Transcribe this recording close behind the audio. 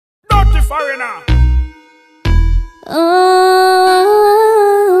Foreigner.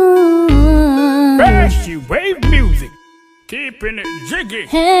 Bashy wave music, keeping it jiggy.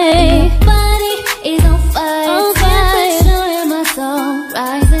 Hey, body is on fire, temperature in my soul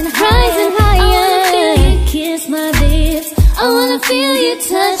rising higher. I wanna feel you kiss my lips, I wanna feel you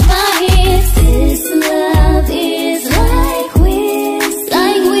touch my hips. This love is like whiskey.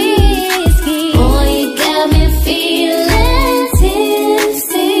 Boy, you got me feeling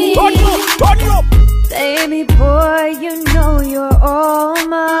tipsy. Turn up. Baby boy, you know you're all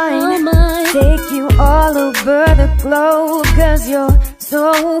mine. Take you all over the globe, 'cause you're so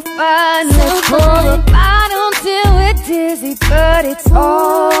fine. Let's pour a bottle till we're dizzy, but it's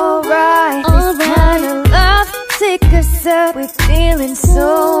alright. This kind of love, take us up, we're feeling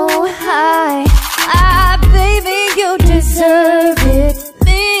so high. Ah, baby, you deserve it.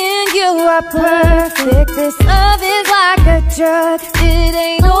 Me and you are perfect. This love is like a drug, it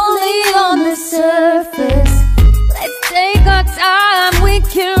ain't only on the surface. Let's take our time, we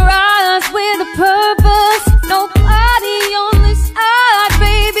can rise with a purpose. Nobody on this side,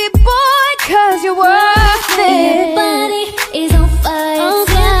 baby boy, 'cause you're worth it. Body is on fire,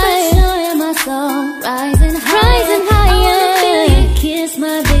 temperature in my soul rising higher. I wanna feel you kiss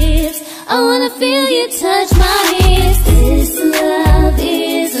my lips, I wanna feel you touch my hips. This love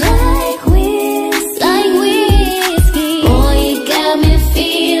is like whiskey. Boy, you got me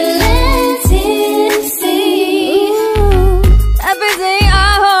feeling tipsy. Everything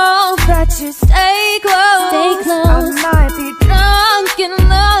I hope that you stay close. I might be drunk in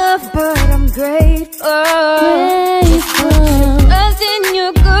love, but I'm grateful. Trust in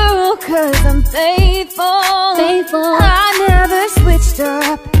your girl, 'cause I'm faithful. I never switched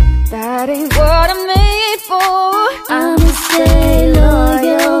up, that ain't what I'm made for. I'ma stay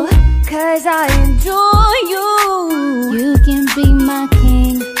loyal, 'cause I enjoy you. You can be my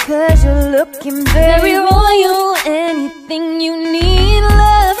king, 'cause you're looking very royal. Anything you need,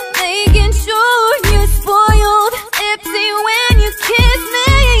 love, making sure you're spoiled. Tipsy when you kiss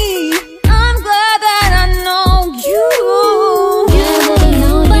me, I'm glad that I know you.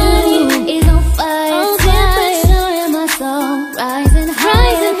 Nobody is on fire, temperature in my soul rising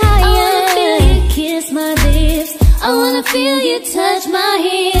higher. I wanna feel you kiss my lips, I wanna feel you touch my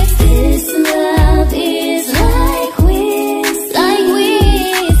hips. This love is like whiskey.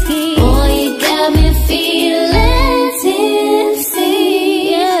 Boy, you got me feeling tipsy.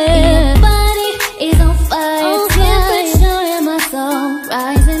 Your body is on fire, temperature in my soul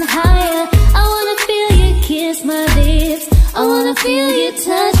rising higher. I wanna feel you kiss my lips, I wanna feel you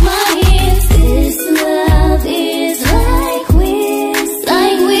touch my hips. This love is like whiskey.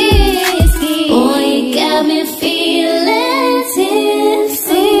 Boy, you got me feeling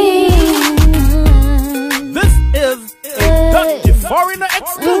tipsy. This is a Foreigner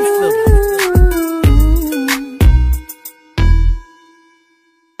exclusive.